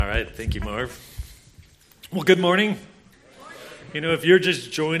right, thank you, Marv. Well, good morning. You know, if you're just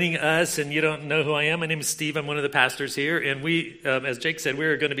joining us and you don't know who I am, my name is Steve. I'm one of the pastors here, and we, as Jake said,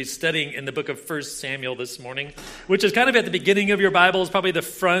 we're going to be studying in the book of 1 Samuel this morning, which is kind of at the beginning of your Bible. It's probably the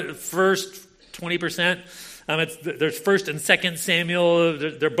first 20%. There's 1 and 2 Samuel.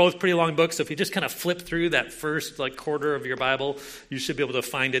 They're both pretty long books, so if you just kind of flip through that first quarter of your Bible, you should be able to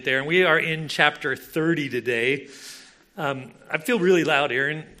find it there. And we are in chapter 30 today. I feel really loud,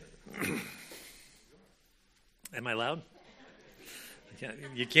 Aaron. Am I loud?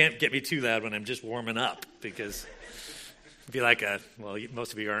 You can't get me too loud when I'm just warming up, because it'd be like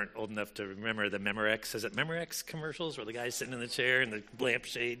most of you aren't old enough to remember the Memorex. Is it Memorex commercials where the guy's sitting in the chair and the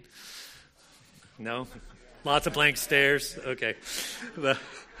lampshade? No? Lots of blank stares? Okay.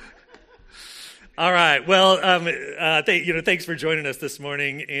 All right. Well, thanks for joining us this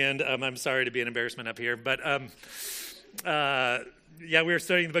morning, and I'm sorry to be an embarrassment up here, but we're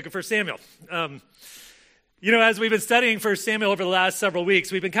studying the book of 1 Samuel. As we've been studying 1 Samuel over the last several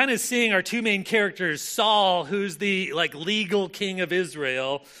weeks, we've been kind of seeing our two main characters, Saul, who's the legal king of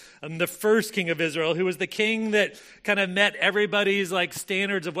Israel, the first king of Israel, who was the king that kind of met everybody's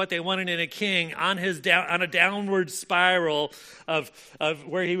standards of what they wanted in a king on a downward spiral of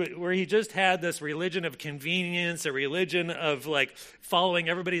where he just had this religion of convenience, a religion of following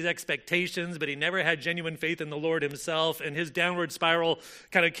everybody's expectations, but he never had genuine faith in the Lord himself, and his downward spiral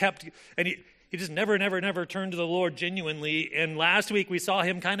kind of kept, and he just never turned to the Lord genuinely. And last week we saw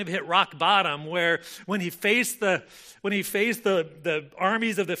him kind of hit rock bottom, where when he faced the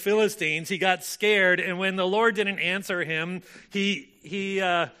armies of the Philistines, he got scared. And when the Lord didn't answer him, he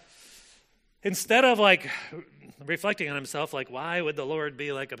instead of reflecting on himself, why would the Lord be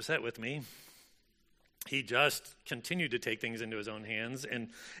upset with me? He just continued to take things into his own hands, and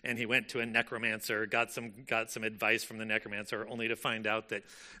he went to a necromancer, got some advice from the necromancer, only to find out that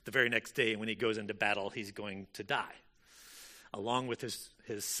the very next day when he goes into battle, he's going to die. Along with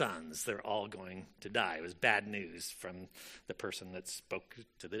his sons, they're all going to die. It was bad news from the person that spoke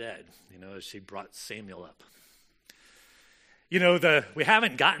to the dead, as she brought Samuel up. We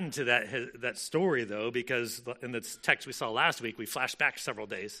haven't gotten to that story, though, because in the text we saw last week, we flashed back several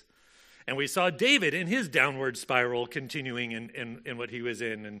days. And we saw David in his downward spiral continuing in what he was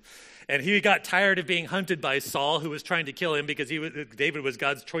in. And he got tired of being hunted by Saul, who was trying to kill him because David was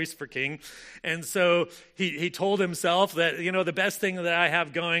God's choice for king. And so he told himself that, the best thing that I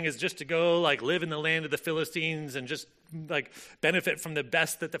have going is just to go live in the land of the Philistines and just benefit from the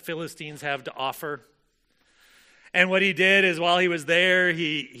best that the Philistines have to offer. And what he did is, while he was there,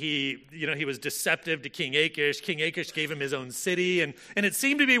 he was deceptive to King Achish. King Achish gave him his own city, and it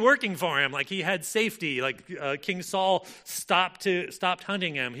seemed to be working for him. He had safety. King Saul stopped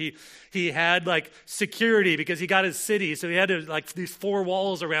hunting him. He had security because he got his city. So he had these four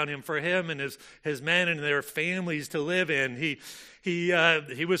walls around him for him and his men and their families to live in.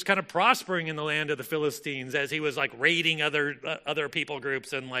 He was kind of prospering in the land of the Philistines as he was raiding other people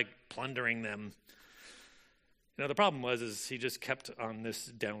groups and plundering them. The problem was he just kept on this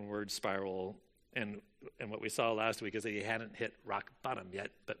downward spiral, and what we saw last week is that he hadn't hit rock bottom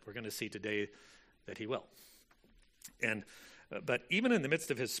yet, but we're going to see today that he will. But even in the midst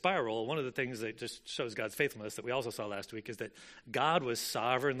of his spiral, one of the things that just shows God's faithfulness that we also saw last week is that God was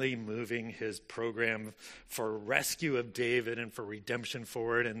sovereignly moving his program for rescue of David and for redemption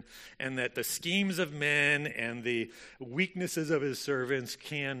for it, and that the schemes of men and the weaknesses of his servants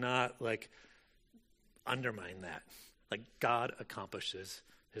cannot undermine that. God accomplishes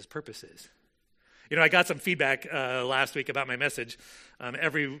his purposes. I got some feedback last week about my message.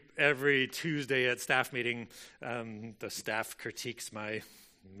 Every Tuesday at staff meeting, the staff critiques my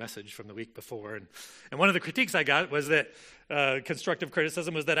message from the week before. And one of the critiques I got was that constructive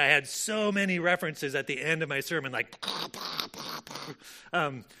criticism was that I had so many references at the end of my sermon, that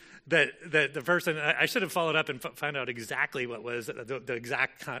the person, I should have followed up and found out exactly what was the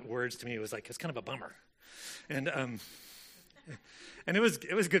exact words to me. It was it's kind of a bummer. And it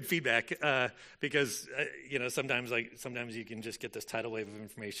was good feedback because sometimes you can just get this tidal wave of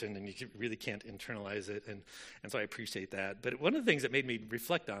information and you really can't internalize it, and so I appreciate that. But one of the things that made me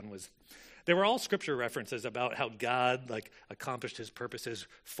reflect on was they were all scripture references about how God accomplished his purposes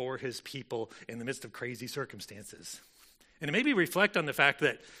for his people in the midst of crazy circumstances, and it made me reflect on the fact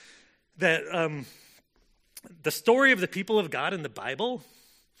that the story of the people of God in the Bible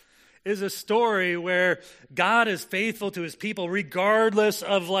is a story where God is faithful to his people regardless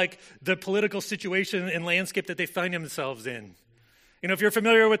of the political situation and landscape that they find themselves in. If you're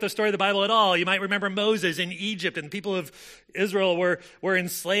familiar with the story of the Bible at all, you might remember Moses in Egypt, and the people of Israel were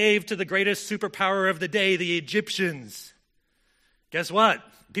enslaved to the greatest superpower of the day, the Egyptians. Guess what?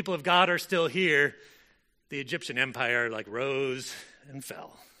 people of God are still here, the Egyptian empire rose and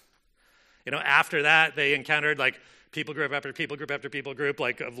fell. After that, they encountered people group after people group after people group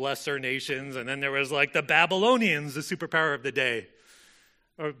of lesser nations. And then there was the Babylonians, the superpower of the day.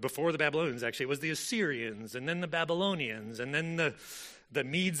 Or before the Babylonians, actually, it was the Assyrians, and then the Babylonians, and then the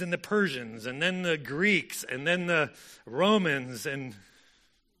Medes and the Persians, and then the Greeks, and then the Romans. And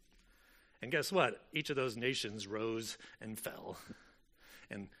guess what? Each of those nations rose and fell.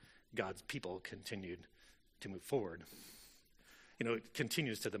 And God's people continued to move forward. It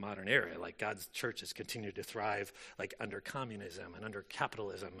continues to the modern era. God's church has continued to thrive under communism and under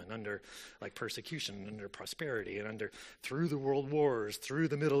capitalism and under persecution and under prosperity and through the world wars, through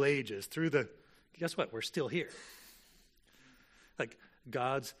the Middle Ages, guess what? We're still here.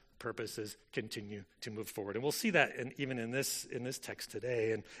 God's purposes continue to move forward. And we'll see that even in this text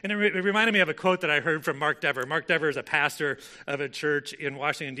today. And it reminded me of a quote that I heard from Mark Dever. Mark Dever is a pastor of a church in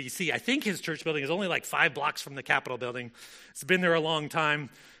Washington, D.C. I think his church building is only 5 blocks from the Capitol building. It's been there a long time.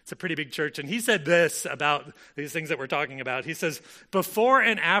 It's a pretty big church. And he said this about these things that we're talking about. He says, before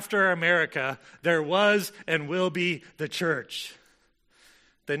and after America, there was and will be the church.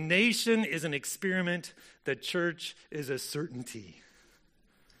 The nation is an experiment. The church is a certainty.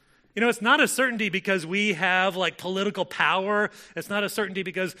 It's not a certainty because we have political power. It's not a certainty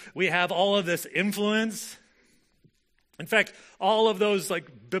because we have all of this influence. In fact, all of those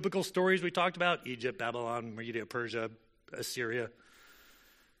biblical stories we talked about, Egypt, Babylon, Media, Persia, Assyria, it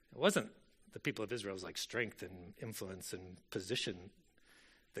wasn't the people of Israel's strength and influence and position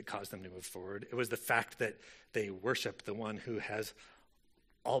that caused them to move forward. It was the fact that they worship the one who has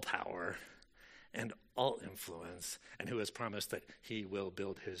all power and all influence, and who has promised that he will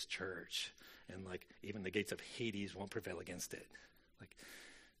build his church. And even the gates of Hades won't prevail against it.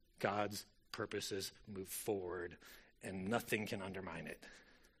 God's purposes move forward, and nothing can undermine it.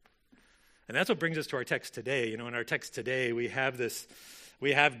 And that's what brings us to our text today. In our text today, we have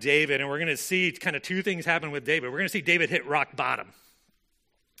David, and we're going to see kind of 2 things happen with David. We're going to see David hit rock bottom.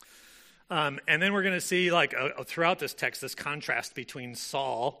 And then we're going to see throughout this text, this contrast between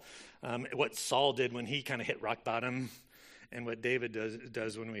Saul, what Saul did when he kind of hit rock bottom, and what David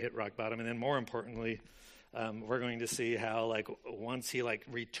does when we hit rock bottom. And then more importantly, we're going to see how once he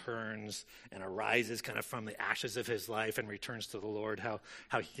returns and arises kind of from the ashes of his life and returns to the Lord, how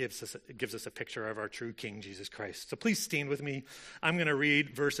he gives us a picture of our true King, Jesus Christ. So please stand with me. I'm going to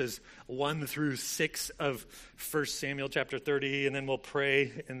read verses 1 through 6 of 1 Samuel chapter 30, and then we'll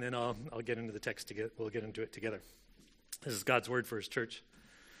pray, and then I'll get into the text we'll get into it together. This is God's word for his church.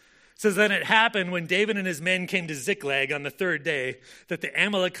 It says, then it happened when David and his men came to Ziklag on the 3rd day that the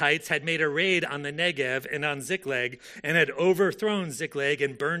Amalekites had made a raid on the Negev and on Ziklag and had overthrown Ziklag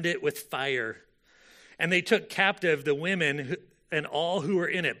and burned it with fire. And they took captive the women and all who were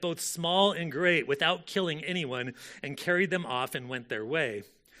in it, both small and great, without killing anyone, and carried them off and went their way.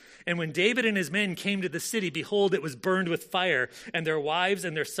 And when David and his men came to the city, behold, it was burned with fire, and their wives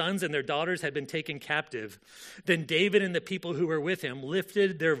and their sons and their daughters had been taken captive. Then David and the people who were with him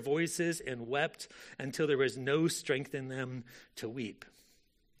lifted their voices and wept until there was no strength in them to weep.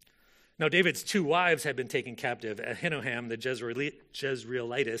 Now David's 2 wives had been taken captive, Ahinoam the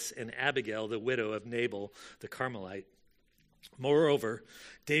Jezreelitess and Abigail the widow of Nabal the Carmelite. Moreover,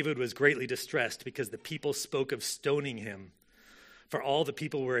 David was greatly distressed because the people spoke of stoning him. For all the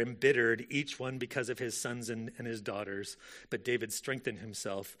people were embittered, each one because of his sons and his daughters. But David strengthened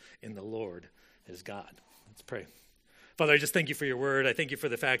himself in the Lord, his God. Let's pray. Father, I just thank you for your word. I thank you for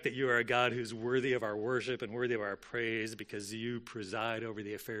the fact that you are a God who's worthy of our worship and worthy of our praise because you preside over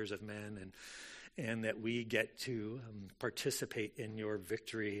the affairs of men and that we get to participate in your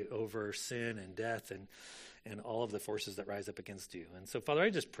victory over sin and death and all of the forces that rise up against you. And so, Father, I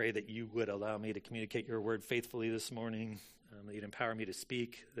just pray that you would allow me to communicate your word faithfully this morning, that you'd empower me to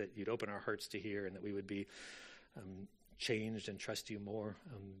speak, that you'd open our hearts to hear, and that we would be changed and trust you more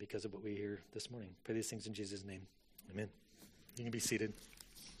because of what we hear this morning. Pray these things in Jesus' name. Amen. You can be seated.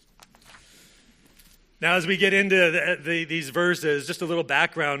 Now, as we get into these verses, just a little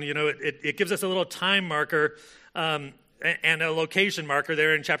background, it gives us a little time marker and a location marker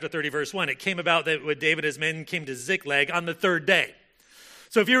there in chapter 30, verse 1. It came about that when David and his men came to Ziklag on the 3rd day.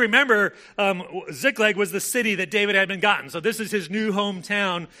 So if you remember, Ziklag was the city that David had been gotten. So this is his new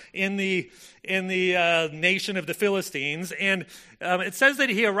hometown in the nation of the Philistines. And it says that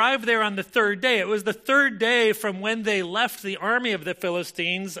he arrived there on the 3rd day. It was the 3rd day from when they left the army of the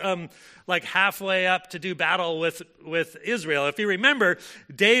Philistines, halfway up to do battle with Israel. If you remember,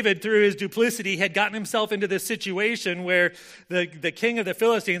 David, through his duplicity, had gotten himself into this situation where the king of the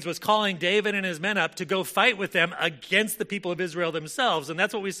Philistines was calling David and his men up to go fight with them against the people of Israel themselves. And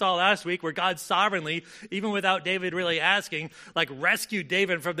that's what we saw last week, where God sovereignly, even without David really asking, like rescued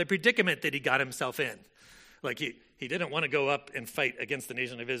David from the predicament that he got himself in. Like he didn't want to go up and fight against the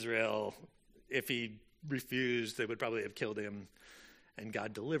nation of Israel. If he refused, they would probably have killed him. And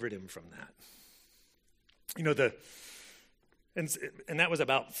God delivered him from that. You know, and that was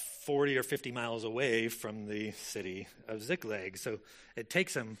about 40 or 50 miles away from the city of Ziklag. So it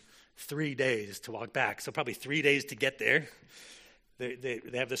takes them 3 days to walk back. So probably 3 days to get there. They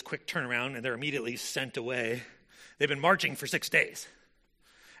have this quick turnaround, and they're immediately sent away. They've been marching for 6 days.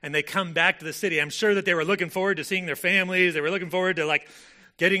 And they come back to the city. I'm sure that they were looking forward to seeing their families. They were looking forward to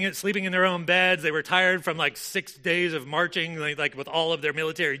sleeping in their own beds. They were tired from 6 days of marching, like with all of their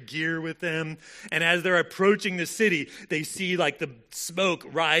military gear with them. And as they're approaching the city, they see the smoke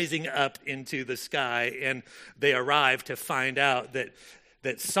rising up into the sky. And they arrive to find out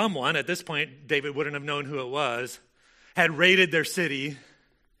that someone, at this point, David wouldn't have known who it was, had raided their city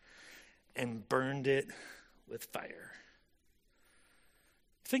and burned it with fire.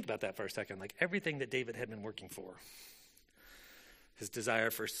 Think about that for a second. Everything that David had been working for, his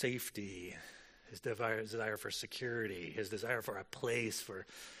desire for safety, his desire for security, his desire for a place for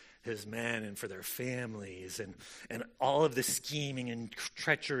his men and for their families, and all of the scheming and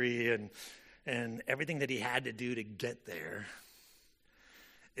treachery and everything that he had to do to get there,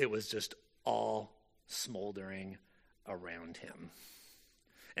 it was just all smoldering around him.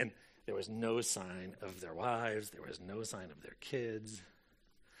 And there was no sign of their wives. There was no sign of their kids.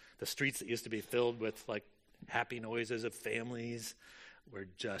 The streets that used to be filled with happy noises of families were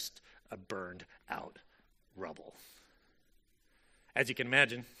just a burned out rubble. As you can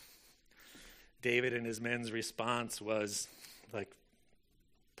imagine, David and his men's response was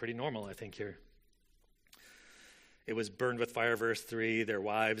pretty normal, I think, here. It was burned with fire, verse 3. Their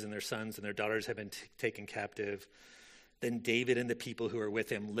wives and their sons and their daughters had been taken captive. Then David and the people who were with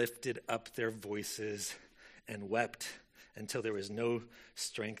him lifted up their voices and wept until there was no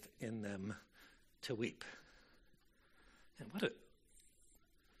strength in them to weep. And what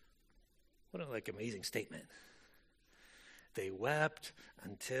an amazing statement. They wept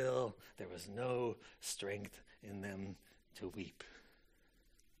until there was no strength in them to weep.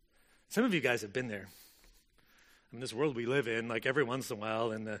 Some of you guys have been there. In this world we live in, every once in a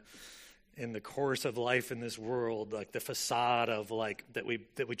while in the course of life in this world, the facade of that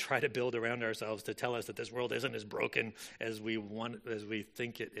we try to build around ourselves to tell us that this world isn't as broken as we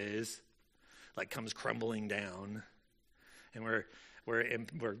think it is, comes crumbling down, and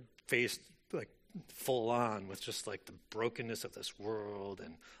we're faced full on with just the brokenness of this world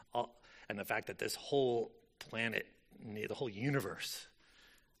and the fact that this whole planet, the whole universe,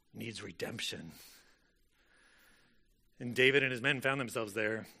 needs redemption. And David and his men found themselves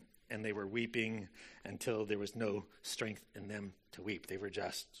there, and they were weeping until there was no strength in them to weep. They were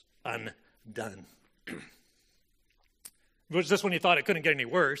just undone. It was just when you thought it couldn't get any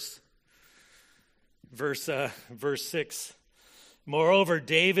worse. Verse 6. Moreover,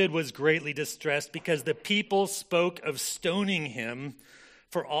 David was greatly distressed because the people spoke of stoning him,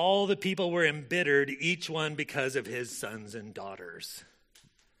 for all the people were embittered, each one because of his sons and daughters.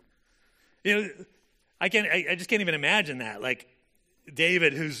 I just can't even imagine that.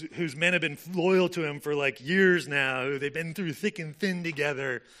 David, whose men have been loyal to him for years now, who they've been through thick and thin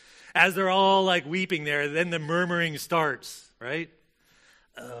together, as they're all weeping there, then the murmuring starts, right?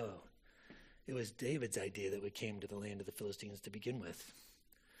 Oh, it was David's idea that we came to the land of the Philistines to begin with.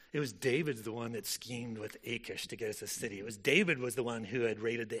 It was David the one that schemed with Achish to get us a city. It was David was the one who had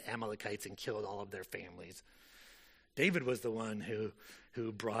raided the Amalekites and killed all of their families. David was the one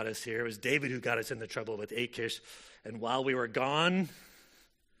who brought us here. It was David who got us into trouble with Achish. And while we were gone,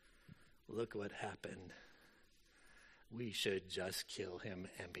 look what happened. We should just kill him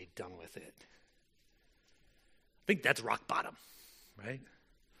and be done with it. I think that's rock bottom, right?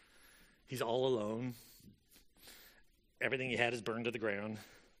 He's all alone. Everything he had is burned to the ground.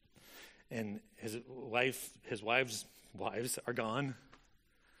 And his wives' wives are gone.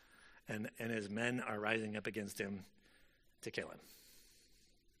 And his men are rising up against him to kill him.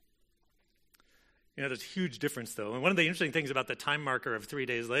 There's a huge difference, though. And one of the interesting things about the time marker of 3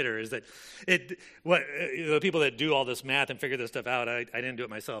 days later is that the people that do all this math and figure this stuff out, I didn't do it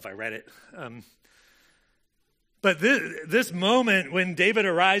myself. I read it. But this moment when David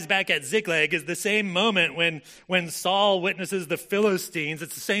arrives back at Ziklag is the same moment when Saul witnesses the Philistines.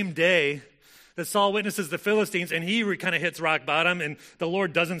 It's the same day that Saul witnesses the Philistines, and he kind of hits rock bottom, and the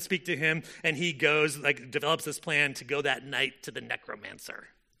Lord doesn't speak to him, and he goes, develops this plan to go that night to the necromancer.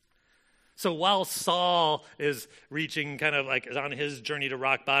 So while Saul is reaching kind of like on his journey to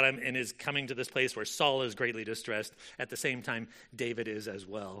rock bottom and is coming to this place where Saul is greatly distressed, at the same time, David is as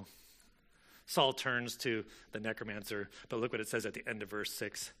well. Saul turns to the necromancer, but look what it says at the end of verse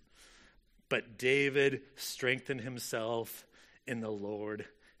 6. But David strengthened himself in the Lord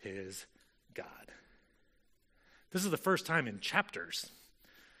his God. This is the first time in chapters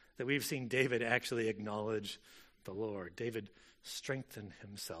that we've seen David actually acknowledge the Lord. David strengthened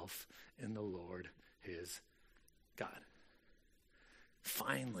himself in the Lord his God.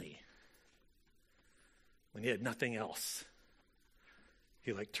 Finally, when he had nothing else,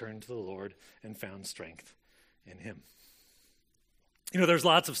 he turned to the Lord and found strength in him. There's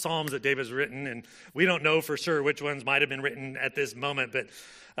lots of Psalms that David's written, and we don't know for sure which ones might have been written at this moment, but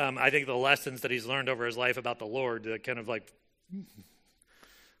I think the lessons that he's learned over his life about the Lord kind of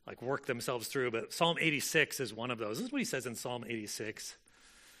work themselves through. But Psalm 86 is one of those. This is what he says in Psalm 86.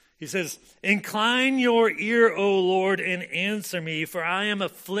 He says, "Incline your ear, O Lord, and answer me, for I am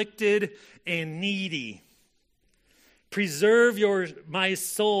afflicted and needy. Preserve my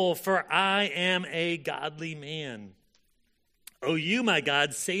soul, for I am a godly man. O you, my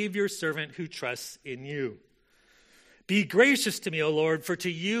God, save your servant who trusts in you. Be gracious to me, O Lord, for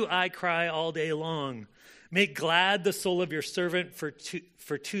to you I cry all day long. Make glad the soul of your servant, for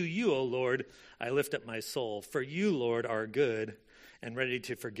to you, O Lord, I lift up my soul. For you, Lord, are good and ready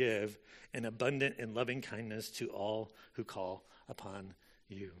to forgive, and abundant in loving kindness to all who call upon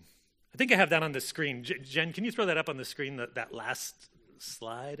you." I think I have that on the screen. Jen, can you throw that up on the screen, that last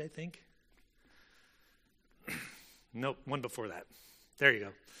slide, I think? Nope, one before that. There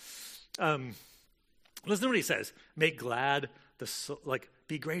you go. Listen to what he says. Make glad the soul,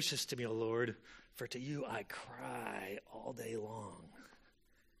 be gracious to me, O Lord, for to you I cry all day long.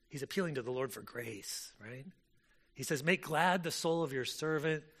 He's appealing to the Lord for grace, right? He says, make glad the soul of your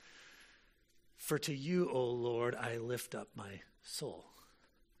servant, for to you, O Lord, I lift up my soul.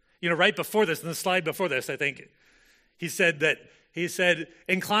 Right before this, in the slide before this, I think, he said,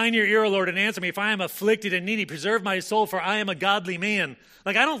 incline your ear, O Lord, and answer me, if I am afflicted and needy. Preserve my soul, for I am a godly man.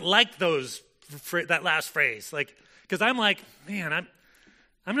 I don't like that last phrase. Because I'm man,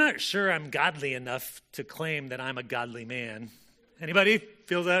 I'm not sure I'm godly enough to claim that I'm a godly man. Anybody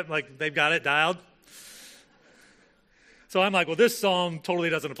feel that? They've got it dialed? So I'm well, this psalm totally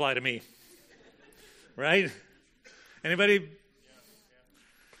doesn't apply to me. Right? Anybody?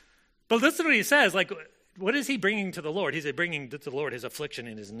 But listen to what he says. What is he bringing to the Lord? He's bringing to the Lord his affliction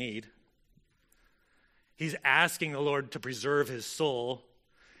and his need. He's asking the Lord to preserve his soul.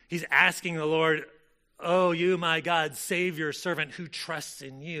 He's asking the Lord, oh, you, my God, save your servant who trusts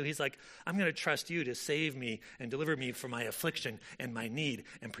in you. He's I'm going to trust you to save me and deliver me from my affliction and my need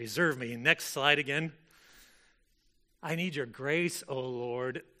and preserve me. Next slide again. I need your grace, O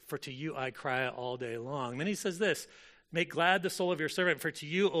Lord, for to you I cry all day long. Then he says this, make glad the soul of your servant, for to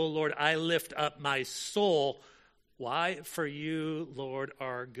you, O Lord, I lift up my soul. Why? For you, Lord,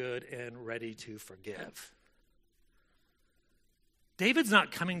 are good and ready to forgive. David's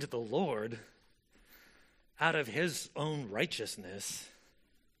not coming to the Lord out of his own righteousness.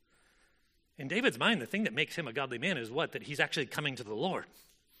 In David's mind, the thing that makes him a godly man is what? That he's actually coming to the Lord.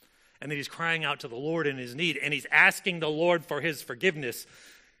 And that he's crying out to the Lord in his need. And he's asking the Lord for his forgiveness.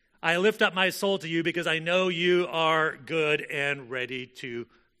 I lift up my soul to you because I know you are good and ready to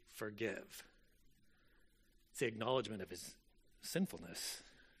forgive. It's the acknowledgement of his sinfulness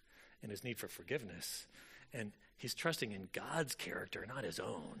and his need for forgiveness. And he's trusting in God's character, not his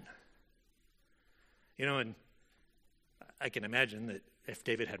own. And I can imagine that if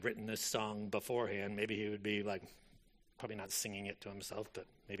David had written this song beforehand, maybe he would be probably not singing it to himself, but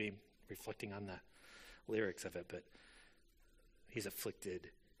maybe reflecting on the lyrics of it. But he's afflicted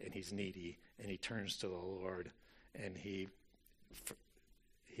and he's needy and he turns to the Lord and he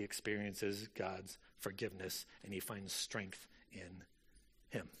experiences God's forgiveness and he finds strength in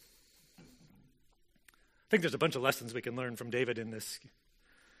him. I think there's a bunch of lessons we can learn from David in this.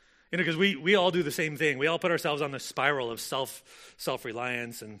 Because we all do the same thing. We all put ourselves on the spiral of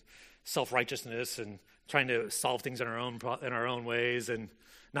self-reliance and self-righteousness and trying to solve things in our own ways and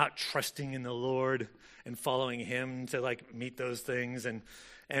not trusting in the Lord and following him to meet those things.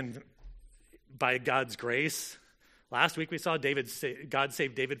 And by God's grace, last week we saw God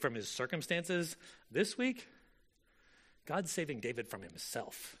save David from his circumstances. This week, God's saving David from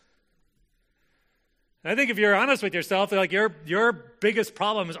himself. And I think if you're honest with yourself, your biggest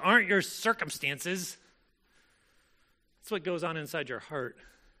problems aren't your circumstances. It's what goes on inside your heart.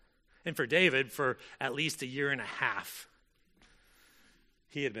 And for David, for at least a year and a half,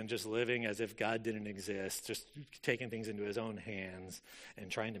 he had been just living as if God didn't exist, just taking things into his own hands and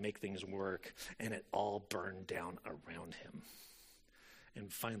trying to make things work, and it all burned down around him.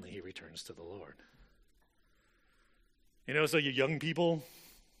 And finally, he returns to the Lord. So you young people,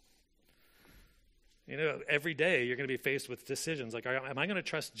 every day you're going to be faced with decisions like, am I going to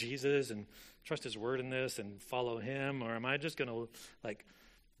trust Jesus and trust his word in this and follow him, or am I just going to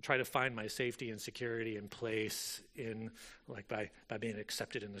try to find my safety and security and place in by being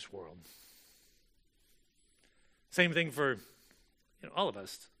accepted in this world? Same thing for all of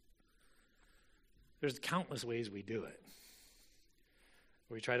us. There's countless ways we do it.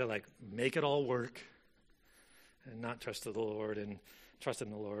 We try to make it all work and not trust the Lord and trust in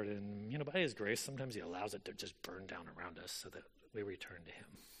the Lord. And, by his grace, sometimes he allows it to just burn down around us so that we return to him.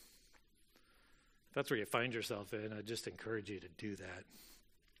 If that's where you find yourself in, I just encourage you to do that,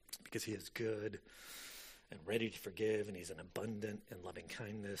 because he is good and ready to forgive, and he's an abundant and loving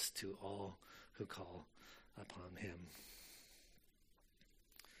kindness to all who call upon him.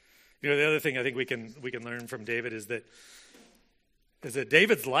 The other thing I think we can learn from David is that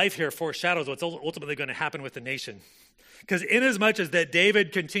David's life here foreshadows what's ultimately going to happen with the nation. Because inasmuch as that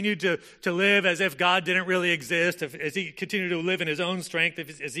David continued to live as if God didn't really exist, as he continued to live in his own strength,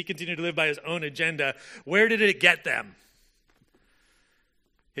 as he continued to live by his own agenda, where did it get them?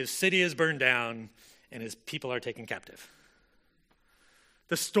 His city is burned down, and his people are taken captive.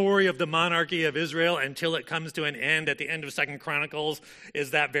 The story of the monarchy of Israel until it comes to an end at the end of 2 Chronicles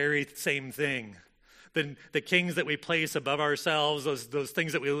is that very same thing. The kings that we place above ourselves, those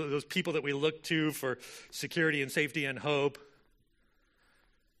things those people that we look to for security and safety and hope,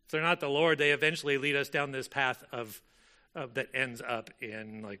 if they're not the Lord, they eventually lead us down this path of that ends up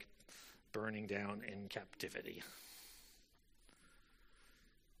in burning down in captivity.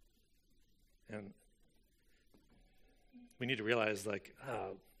 And we need to realize the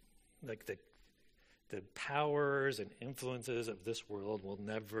powers and influences of this world will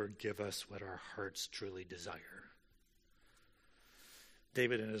never give us what our hearts truly desire.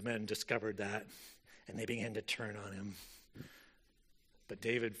 David and his men discovered that, and they began to turn on him. But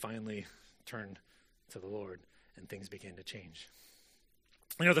David finally turned to the Lord, and things began to change.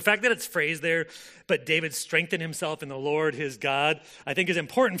 The fact that it's phrased there, but David strengthened himself in the Lord his God, I think is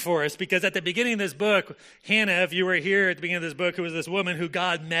important for us, because at the beginning of this book, Hannah, if you were here at the beginning of this book, who was this woman who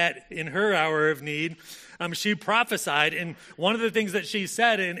God met in her hour of need, she prophesied, and one of the things that she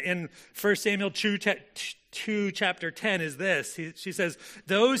said in 1 Samuel 2, chapter 10 is this. She says,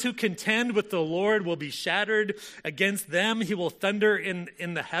 "Those who contend with the Lord will be shattered. Against them he will thunder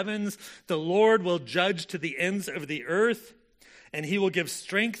in the heavens. The Lord will judge to the ends of the earth. And he will give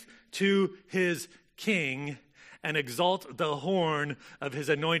strength to his king and exalt the horn of his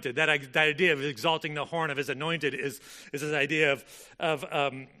anointed." That idea of exalting the horn of his anointed is this idea of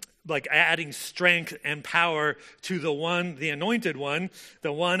adding strength and power to the anointed one,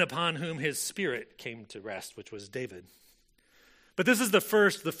 the one upon whom his spirit came to rest, which was David. But this is the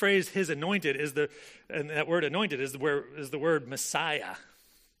phrase "his anointed" and that word "anointed" is the word Messiah.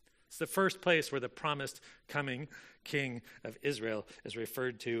 It's the first place where the promised coming King of Israel is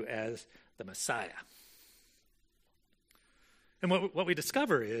referred to as the Messiah. And what we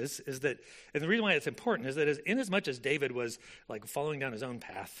discover is that, and the reason why it's important is that inasmuch as David was following down his own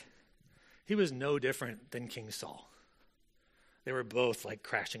path, he was no different than King Saul. They were both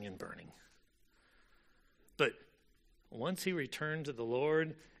crashing and burning. But once he returned to the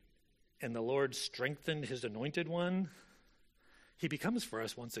Lord and the Lord strengthened his anointed one, he becomes for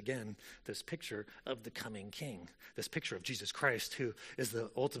us once again this picture of the coming king, this picture of Jesus Christ, who is the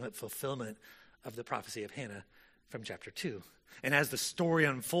ultimate fulfillment of the prophecy of Hannah from chapter 2. And as the story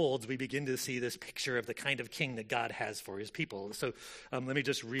unfolds, we begin to see this picture of the kind of king that God has for his people. So let me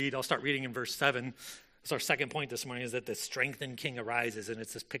just read. I'll start reading in verse 7. So our second point this morning is that the strengthened king arises, and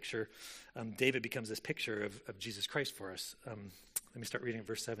it's this picture. David becomes this picture of Jesus Christ for us. Let me start reading in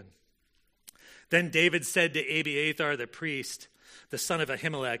verse 7. "Then David said to Abiathar the priest, the son of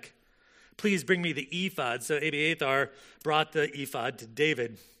Ahimelech, 'Please bring me the ephod.' So Abiathar brought the ephod to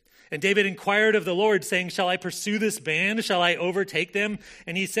David. And David inquired of the Lord, saying, 'Shall I pursue this band? Shall I overtake them?'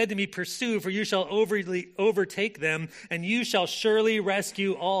 And he said to me, 'Pursue, for you shall overtake them, and you shall surely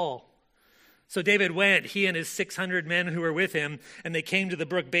rescue all.' So David went, he and his 600 men who were with him, and they came to the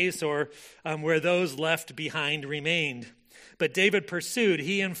brook Besor, where those left behind remained. But David pursued,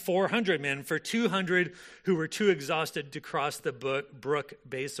 he and 400 men, for 200 who were too exhausted to cross the brook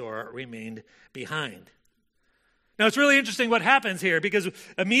Besor remained behind." Now, it's really interesting what happens here, because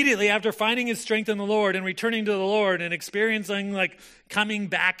immediately after finding his strength in the Lord and returning to the Lord and experiencing like coming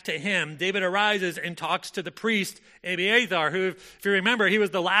back to him, David arises and talks to the priest Abiathar, who, if you remember, he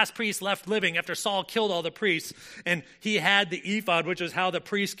was the last priest left living after Saul killed all the priests. And he had the ephod, which was how the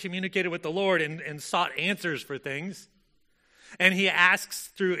priest communicated with the Lord and sought answers for things. And he asks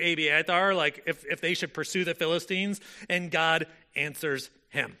through Abiathar, like, if they should pursue the Philistines, and God answers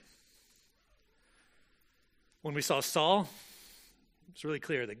him. When we saw Saul, it's really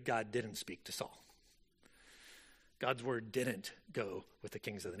clear that God didn't speak to Saul. God's word didn't go with the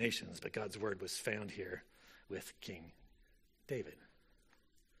kings of the nations, but God's word was found here with King David.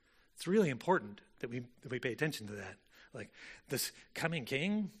 It's really important that we pay attention to that. Like, this coming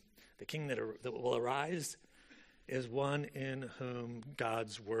king, the king that will arise, is one in whom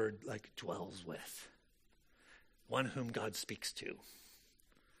God's word like dwells with, one whom God speaks to.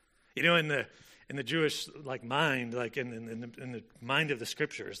 You know, in the Jewish like mind, like in the mind of the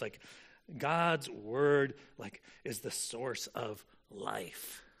scriptures, like God's word like is the source of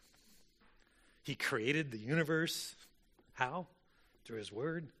life. He created the universe. How? Through his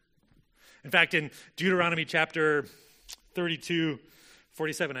word. In fact, in Deuteronomy chapter 32:47,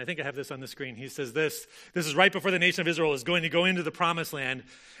 I think I have this on the screen. He says this is right before the nation of Israel is going to go into the promised land.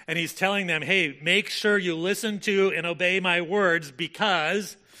 And he's telling them, hey, make sure you listen to and obey my words,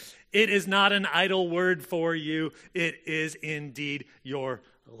 because it is not an idle word for you. It is indeed your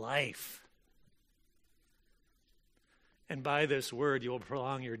life. And by this word, you will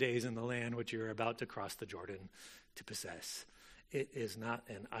prolong your days in the land which you are about to cross the Jordan to possess. It is not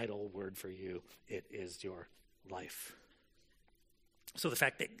an idle word for you. It is your life. So the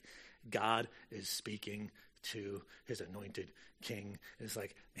fact that God is speaking to his anointed king is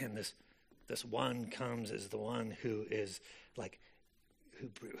like, and this one comes as the one who is like,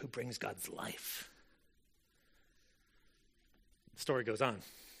 who brings God's life. The story goes on. It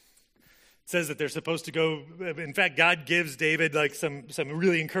says that they're supposed to go, in fact, God gives David like some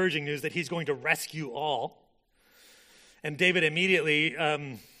really encouraging news that he's going to rescue all. And David immediately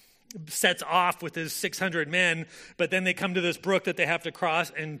sets off with his 600 men, but then they come to this brook that they have to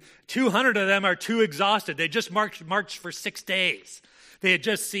cross, and 200 of them are too exhausted. They just marched for 6 days. They had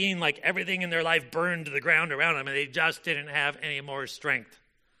just seen like everything in their life burned to the ground around them, and they just didn't have any more strength.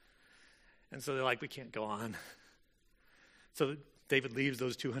 And so they're like, we can't go on. So David leaves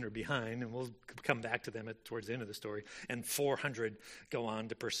those 200 behind, and we'll come back to them towards the end of the story. And 400 go on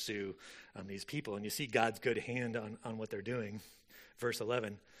to pursue these people. And you see God's good hand on what they're doing. Verse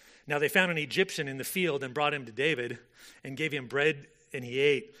 11. Now they found an Egyptian in the field and brought him to David and gave him bread, and he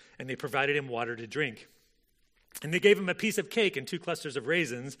ate, and they provided him water to drink. And they gave him a piece of cake and 2 clusters of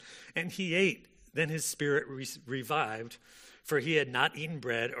raisins, and he ate. Then his spirit revived, for he had not eaten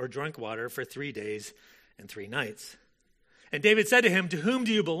bread or drunk water for 3 days and 3 nights. And David said to him, to whom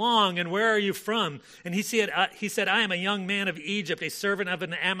do you belong, and where are you from? And he said, I am a young man of Egypt, a servant of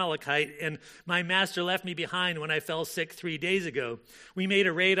an Amalekite, and my master left me behind when I fell sick 3 days ago. We made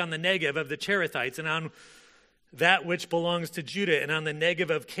a raid on the Negev of the Cherethites, and on that which belongs to Judah, and on the Negev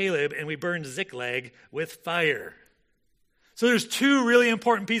of Caleb, and we burned Ziklag with fire. So there's 2 really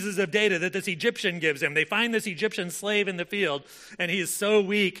important pieces of data that this Egyptian gives him. They find this Egyptian slave in the field, and he is so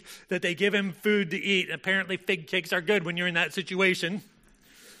weak that they give him food to eat. Apparently fig cakes are good when you're in that situation.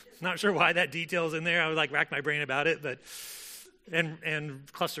 Not sure why that detail's in there. I would like rack my brain about it, but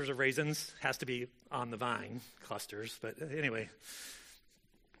and clusters of raisins has to be on the vine clusters. But anyway,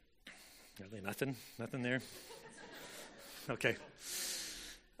 really nothing there. Okay.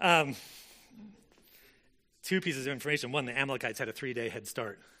 2 pieces of information. One, the Amalekites had a 3-day head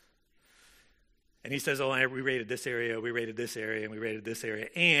start. And he says, we raided this area, we raided this area, and we raided this area.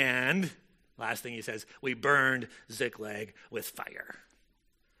 And, last thing he says, we burned Ziklag with fire.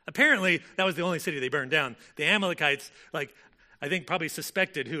 Apparently, that was the only city they burned down. The Amalekites, I think probably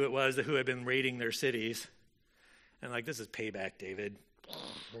suspected who it was who had been raiding their cities. And this is payback, David.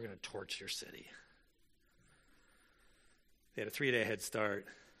 We're going to torch your city. They had a 3-day head start.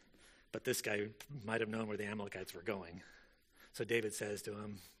 But this guy might have known where the Amalekites were going. So David says to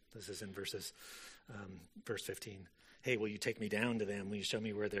him, this is in verse 15, hey, will you take me down to them? Will you show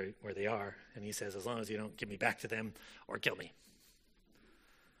me where they are? And he says, as long as you don't give me back to them or kill me.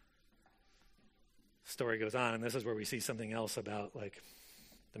 The story goes on, and this is where we see something else about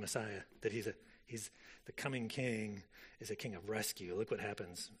the Messiah, that he's the coming king is a king of rescue. Look what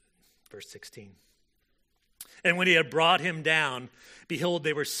happens, verse 16. And when he had brought him down, behold,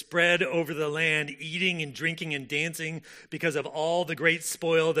 they were spread over the land, eating and drinking and dancing because of all the great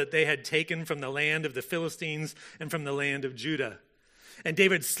spoil that they had taken from the land of the Philistines and from the land of Judah. And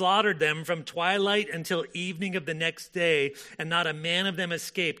David slaughtered them from twilight until evening of the next day, and not a man of them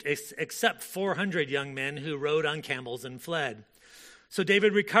escaped, except 400 young men who rode on camels and fled. So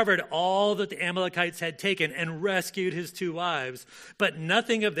David recovered all that the Amalekites had taken and rescued his 2 wives. But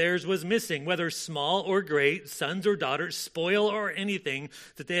nothing of theirs was missing, whether small or great, sons or daughters, spoil or anything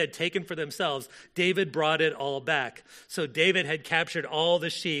that they had taken for themselves. David brought it all back. So David had captured all the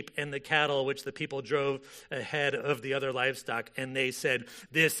sheep and the cattle which the people drove ahead of the other livestock. And they said,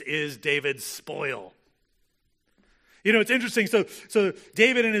 "This is David's spoil." You know, it's interesting. So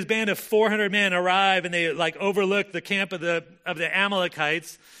David and his band of 400 men arrive, and they overlook the camp of the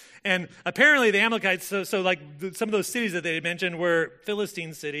Amalekites. And apparently the Amalekites, some of those cities that they had mentioned were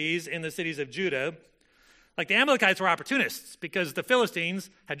Philistine cities in the cities of Judah. The Amalekites were opportunists because the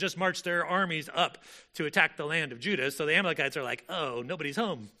Philistines had just marched their armies up to attack the land of Judah. So the Amalekites are like, oh, nobody's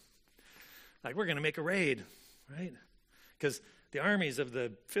home. We're going to make a raid, right? Because the armies of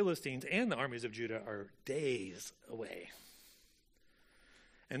the Philistines and the armies of Judah are days away.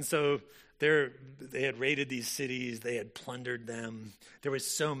 And so they had raided these cities. They had plundered them. There was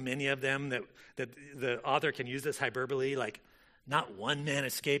so many of them that the author can use this hyperbole, not one man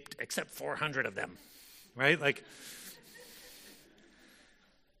escaped except 400 of them, right?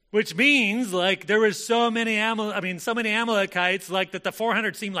 Which means there was so many Amalekites that the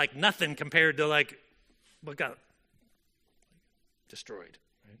 400 seemed like nothing compared to what got destroyed,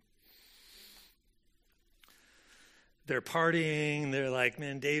 right? They're partying. They're like,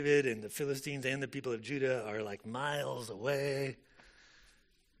 man, David and the Philistines and the people of Judah are miles away.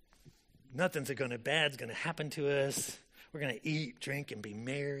 Nothing's bad's going to happen to us. We're going to eat, drink, and be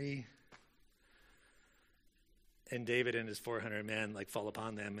merry. And David and his 400 men fall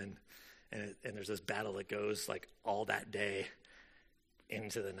upon them, and there's this battle that goes all that day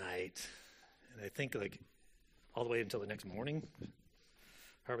into the night, and I think all the way until the next morning.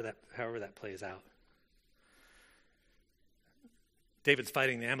 However that plays out. David's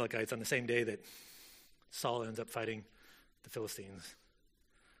fighting the Amalekites on the same day that Saul ends up fighting the Philistines.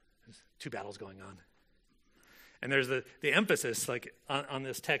 There's 2 battles going on. And there's the emphasis on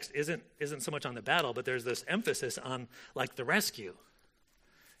this text isn't so much on the battle, but there's this emphasis on the rescue.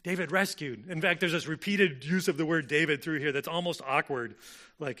 David rescued. In fact, there's this repeated use of the word David through here that's almost awkward.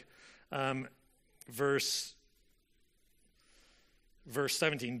 Verse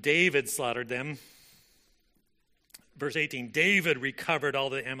 17, David slaughtered them. Verse 18, David recovered all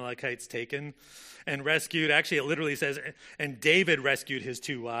the Amalekites taken and rescued. Actually, it literally says, and David rescued his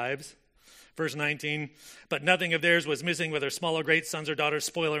 2 wives. Verse 19, but nothing of theirs was missing, whether small or great, sons or daughters,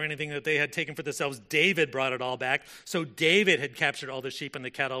 spoil or anything that they had taken for themselves. David brought it all back. So David had captured all the sheep and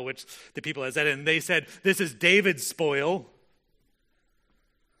the cattle, which the people had said, and they said, this is David's spoil.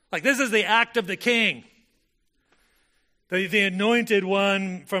 This is the act of the king. The anointed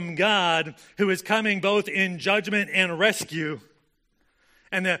one from God who is coming both in judgment and rescue.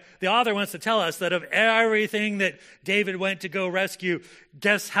 And the author wants to tell us that of everything that David went to go rescue,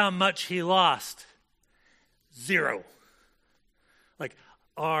 guess how much he lost? 0.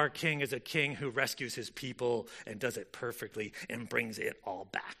 Our king is a king who rescues his people and does it perfectly and brings it all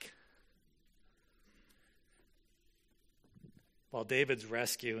back. While David's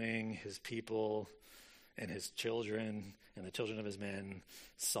rescuing his people and his children and the children of his men,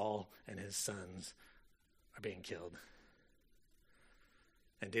 Saul and his sons are being killed.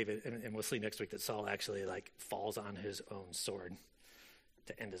 And David, and we'll see next week that Saul actually falls on his own sword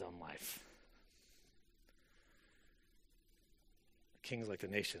to end his own life. Kings like the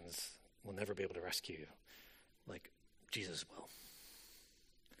nations will never be able to rescue you like Jesus will.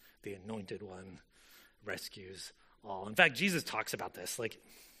 The anointed one rescues all. In fact, Jesus talks about this.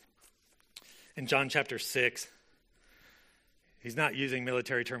 In John chapter 6, he's not using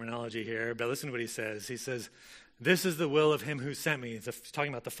military terminology here, but listen to what he says. He says, this is the will of him who sent me. He's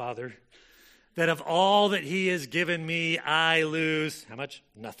talking about the Father. That of all that he has given me, I lose, how much?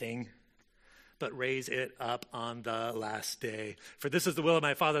 Nothing. But raise it up on the last day. For this is the will of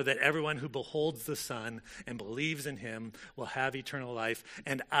my Father, that everyone who beholds the Son and believes in him will have eternal life,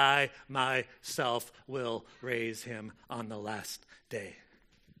 and I myself will raise him on the last day.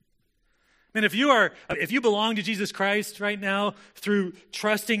 And if you belong to Jesus Christ right now through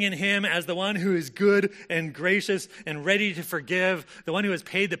trusting in him as the one who is good and gracious and ready to forgive, the one who has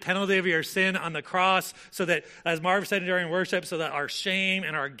paid the penalty of your sin on the cross so that, as Marv said during worship, so that our shame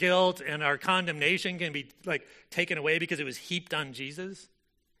and our guilt and our condemnation can be taken away because it was heaped on Jesus,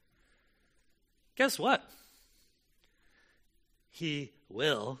 guess what? He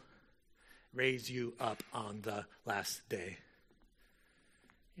will raise you up on the last day.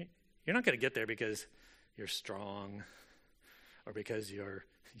 You're not going to get there because you're strong or because you're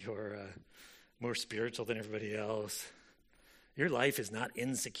more spiritual than everybody else. Your life is not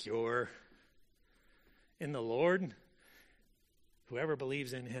insecure. In the Lord, whoever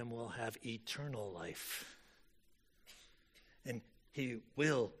believes in him will have eternal life. And he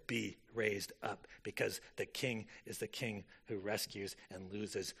will be raised up because the king is the king who rescues and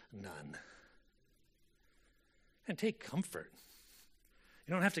loses none. And take comfort.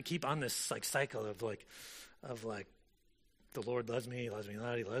 You don't have to keep on this like cycle of like the Lord loves me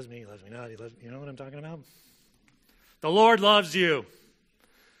not, he loves me not, you know what I'm talking about? The Lord loves you.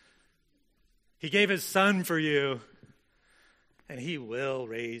 He gave his son for you, and he will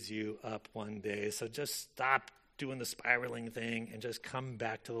raise you up one day. So just stop doing the spiraling thing and just come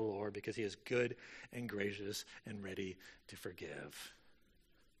back to the Lord, because he is good and gracious and ready to forgive.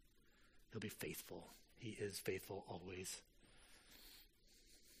 He'll be faithful. He is faithful always.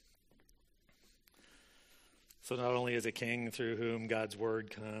 So not only is a king through whom God's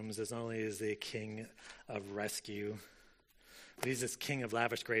word comes, as not only is he a king of rescue, but he's this king of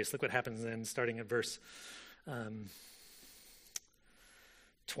lavish grace. Look what happens then, starting at verse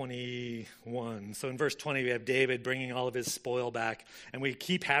 21. So in verse 20, we have David bringing all of his spoil back, and we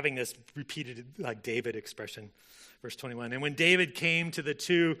keep having this repeated like David expression. Verse 21, and when David came to the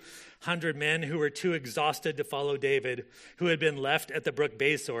 200 men who were too exhausted to follow David, who had been left at the brook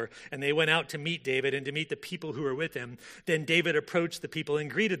Besor, and they went out to meet David and to meet the people who were with him, then David approached the people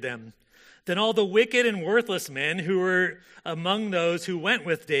and greeted them. Then all the wicked and worthless men who were among those who went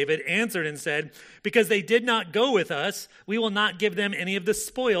with David answered and said, because they did not go with us, we will not give them any of the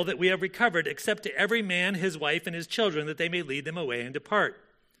spoil that we have recovered, except to every man his wife and his children, that they may lead them away and depart.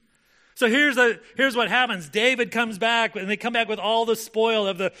 So here's what happens. David comes back, and they come back with all the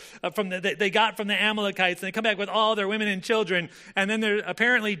spoil they got from the Amalekites, and they come back with all their women and children. And then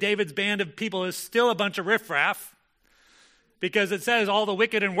apparently David's band of people is still a bunch of riffraff, because it says all the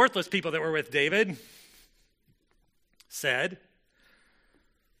wicked and worthless people that were with David said,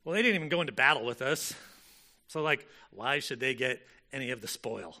 well, they didn't even go into battle with us. So why should they get any of the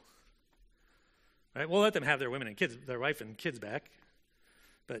spoil? Right? We'll let them have their women and kids, their wife and kids back.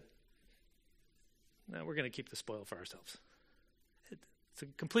 But no, we're going to keep the spoil for ourselves. It's a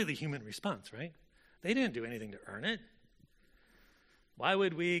completely human response, right? They didn't do anything to earn it. Why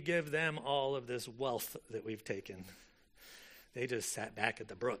would we give them all of this wealth that we've taken? They just sat back at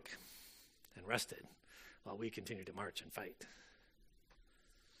the brook and rested while we continued to march and fight.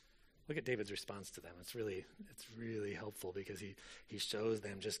 Look at David's response to them. It's really helpful, because he shows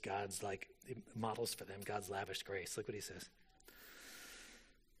them just God's he models for them God's lavish grace. Look what he says.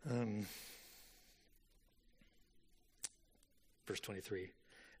 Verse 23,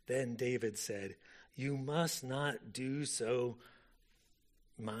 then David said, you must not do so,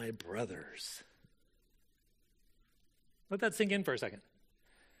 my brothers. Let that sink in for a second.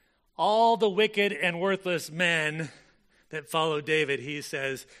 All the wicked and worthless men that followed David, he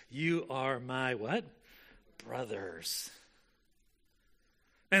says, you are my what? Brothers.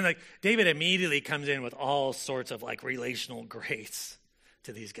 And David immediately comes in with all sorts of relational grace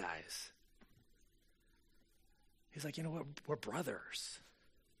to these guys. He's like, you know what? We're brothers.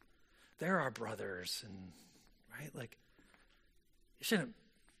 They're our brothers. And right? It shouldn't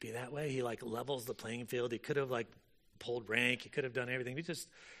be that way. He levels the playing field. He could have pulled rank. He could have done everything. He just,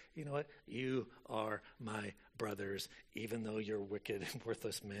 you know what? You are my brothers, even though you're wicked and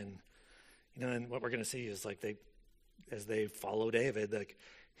worthless men. And what we're going to see is as they follow David,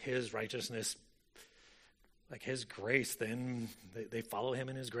 his righteousness, his grace, then they follow him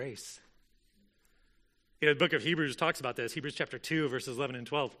in his grace. The book of Hebrews talks about this. Hebrews chapter 2, verses 11 and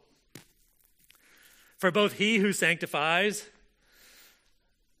 12. For both he who sanctifies,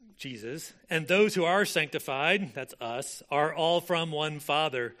 Jesus, and those who are sanctified, that's us, are all from one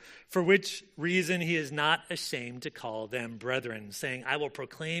Father, for which reason he is not ashamed to call them brethren, saying, I will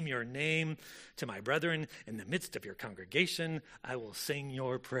proclaim your name to my brethren. In the midst of your congregation, I will sing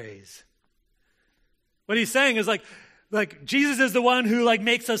your praise. What he's saying is Jesus is the one who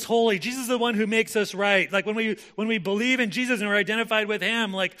makes us holy. Jesus is the one who makes us right. When we believe in Jesus and are identified with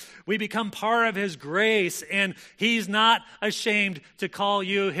him, we become part of his grace, and he's not ashamed to call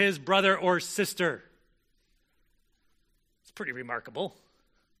you his brother or sister. It's pretty remarkable,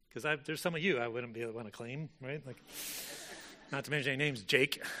 because there's some of you I wouldn't be able to want to claim, right? Not to mention any names,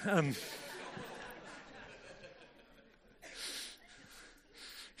 Jake.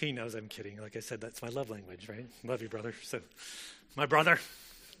 He knows I'm kidding. Like I said, that's my love language, right? Love you, brother. So, my brother,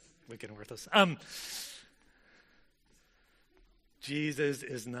 wicked and worthless. Jesus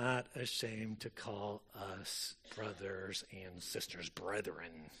is not ashamed to call us brothers and sisters,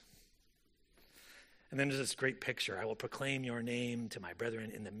 brethren. And then there's this great picture. I will proclaim your name to my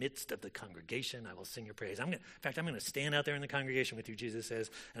brethren in the midst of the congregation. I will sing your praise. In fact, I'm going to stand out there in the congregation with you, Jesus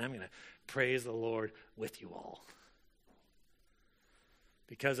says, and I'm going to praise the Lord with you all.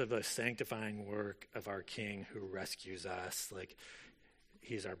 Because of the sanctifying work of our King who rescues us, like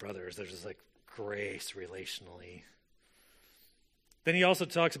he's our brothers. There's this like grace relationally. Then he also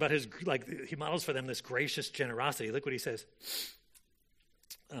talks about he models for them this gracious generosity. Look what he says.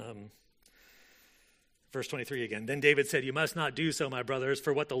 Verse 23 again. Then David said, you must not do so, my brothers,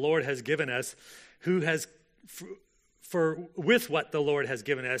 for what the Lord has given us, with what the Lord has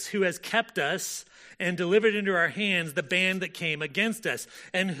given us, who has kept us and delivered into our hands the band that came against us.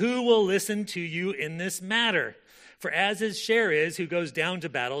 And who will listen to you in this matter? For as his share is who goes down to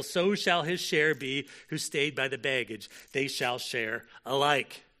battle, so shall his share be who stayed by the baggage. They shall share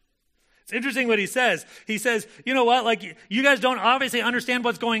alike. It's interesting what he says. He says, you know what? Like, you guys don't obviously understand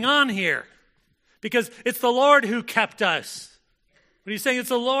what's going on here. Because it's the Lord who kept us. What he's saying, it's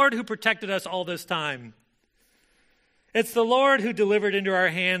the Lord who protected us all this time. It's the Lord who delivered into our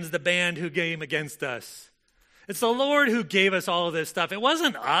hands the band who came against us. It's the Lord who gave us all of this stuff. It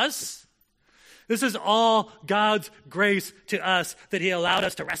wasn't us. This is all God's grace to us, that he allowed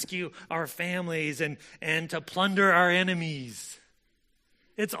us to rescue our families and to plunder our enemies.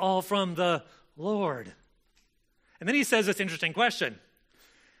 It's all from the Lord. And then he says this interesting question.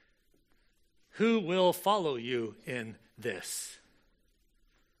 Who will follow you in this?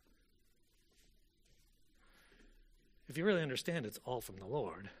 If you really understand it's all from the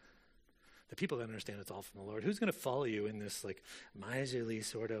Lord, the people that understand it's all from the Lord, who's going to follow you in this like miserly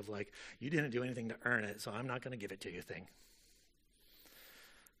sort of like, you didn't do anything to earn it, so I'm not going to give it to you thing?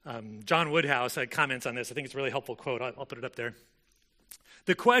 John Woodhouse comments on this. I think it's a really helpful quote. I'll put it up there.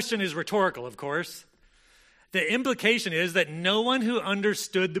 The question is rhetorical, of course. The implication is that no one who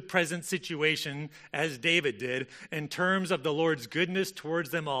understood the present situation as David did in terms of the Lord's goodness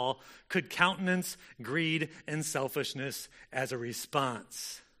towards them all could countenance greed and selfishness as a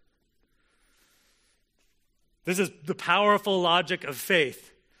response. This is the powerful logic of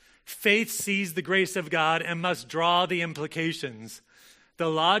faith. Faith sees the grace of God and must draw the implications. The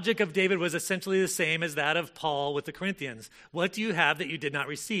logic of David was essentially the same as that of Paul with the Corinthians. What do you have that you did not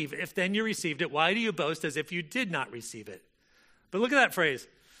receive? If then you received it, why do you boast as if you did not receive it? But look at that phrase.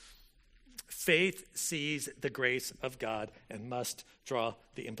 Faith sees the grace of God and must draw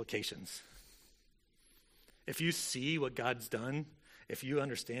the implications. If you see what God's done, if you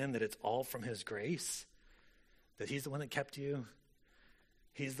understand that it's all from his grace, that he's the one that kept you,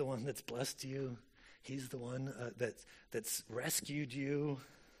 he's the one that's blessed you, he's the one that's rescued you.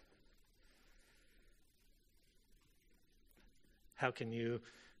 How can you,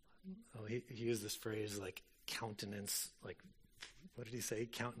 he used this phrase like countenance, like, what did he say?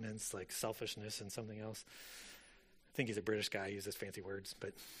 Countenance, like selfishness and something else. I think he's a British guy. He uses fancy words,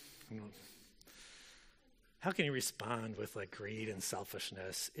 but how can you respond with like greed and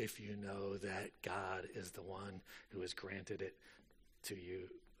selfishness if you know that God is the one who has granted it to you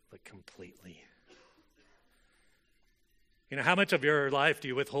like completely? You know, how much of your life do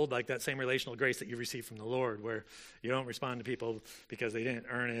you withhold like that same relational grace that you receive from the Lord, where you don't respond to people because they didn't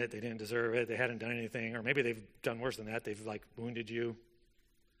earn it, they didn't deserve it, they hadn't done anything, or maybe they've done worse than that, they've like wounded you?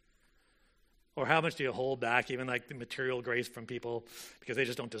 Or how much do you hold back even like the material grace from people because they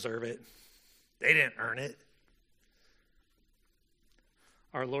just don't deserve it? They didn't earn it.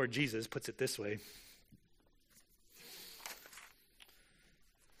 Our Lord Jesus puts it this way.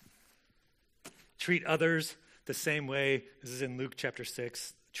 Treat others the same way, this is in Luke chapter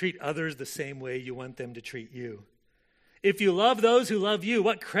 6, treat others the same way you want them to treat you. If you love those who love you,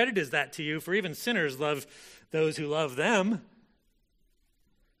 what credit is that to you? For even sinners love those who love them.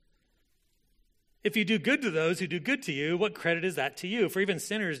 If you do good to those who do good to you, what credit is that to you? For even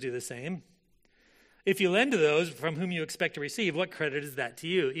sinners do the same. If you lend to those from whom you expect to receive, what credit is that to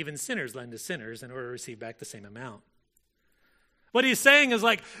you? Even sinners lend to sinners in order to receive back the same amount. What he's saying is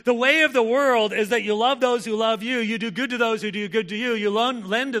like the way of the world is that you love those who love you. You do good to those who do good to you. You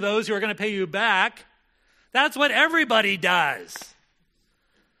lend to those who are going to pay you back. That's what everybody does.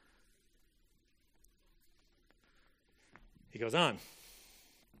 He goes on.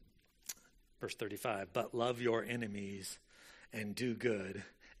 Verse 35, but love your enemies and do good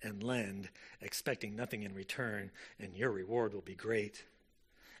and lend, expecting nothing in return, and your reward will be great.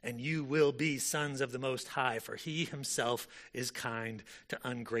 And you will be sons of the Most High, for he himself is kind to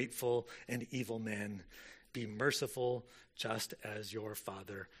ungrateful and evil men. Be merciful just as your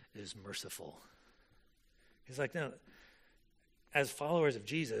Father is merciful. He's like, no, as followers of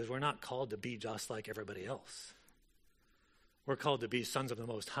Jesus, we're not called to be just like everybody else. We're called to be sons of the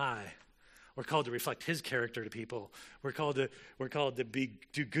Most High. We're called to reflect his character to people. We're called to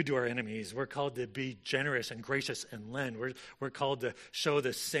do good to our enemies. We're called to be generous and gracious and lend. We're called to show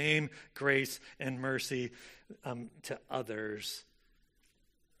the same grace and mercy to others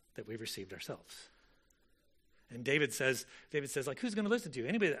that we've received ourselves. And David says, like, who's going to listen to you?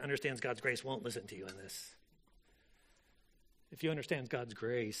 Anybody that understands God's grace won't listen to you in this. If you understand God's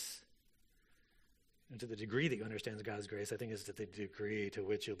grace, and to the degree that you understand God's grace, I think is to the degree to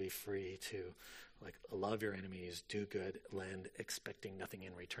which you'll be free to, like, love your enemies, do good, lend, expecting nothing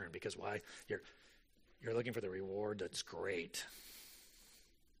in return. Because why? You're looking for the reward that's great,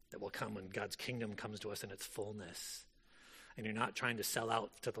 that will come when God's kingdom comes to us in its fullness. And you're not trying to sell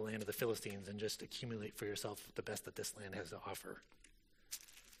out to the land of the Philistines and just accumulate for yourself the best that this land has to offer.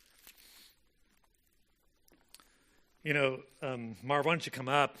 Marv, why don't you come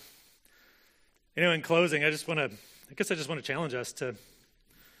up? In closing, I just want to challenge us to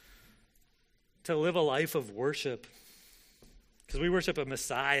live a life of worship, because we worship a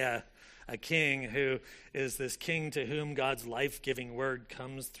Messiah, a king who is this king to whom God's life-giving word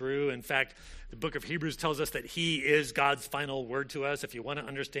comes through. In fact, the book of Hebrews tells us that he is God's final word to us. If you want to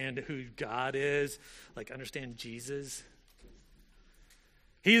understand who God is, like, understand Jesus.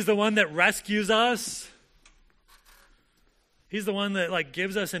 He's the one that rescues us. He's the one that, like,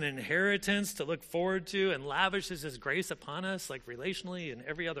 gives us an inheritance to look forward to and lavishes his grace upon us, like, relationally in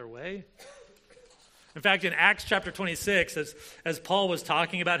every other way. In fact, in Acts chapter 26, as Paul was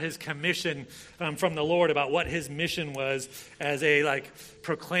talking about his commission from the Lord, about what his mission was as a, like,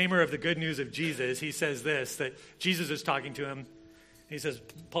 proclaimer of the good news of Jesus, he says this, that Jesus is talking to him. He says,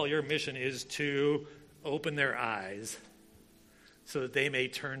 Paul, your mission is to open their eyes so that they may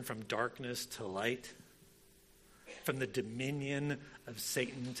turn from darkness to light, from the dominion of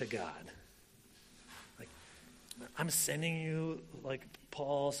Satan to God. Like, I'm sending you, like,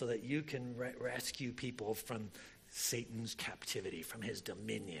 Paul, so that you can rescue people from Satan's captivity, from his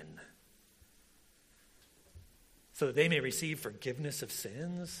dominion, so that they may receive forgiveness of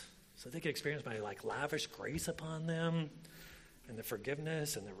sins, so they can experience my, like, lavish grace upon them, and the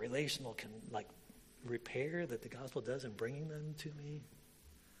forgiveness and the relational repair that the gospel does in bringing them to me.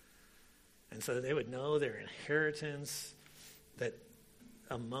 And so that they would know their inheritance, that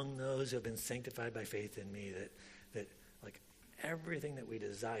among those who have been sanctified by faith in me, that like, everything that we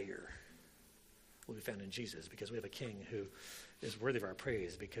desire will be found in Jesus, because we have a king who is worthy of our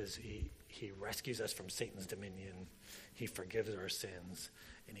praise, because he rescues us from Satan's dominion, he forgives our sins,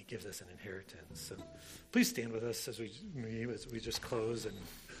 and he gives us an inheritance. So please stand with us as we just close,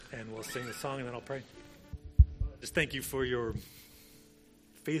 and we'll sing the song, and then I'll pray. Just thank you for your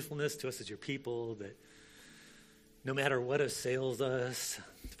faithfulness to us as your people, that no matter what assails us,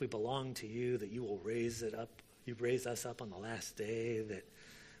 if we belong to you, that you will raise us up on the last day, that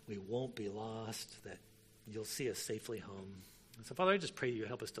we won't be lost, that you'll see us safely home. And so, Father, I just pray you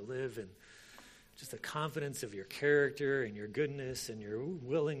help us to live in just the confidence of your character and your goodness and your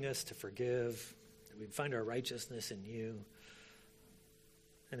willingness to forgive, that we'd find our righteousness in you,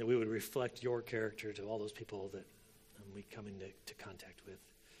 and that we would reflect your character to all those people that we come into contact with.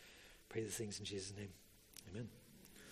 Pray these things in Jesus' name. Amen.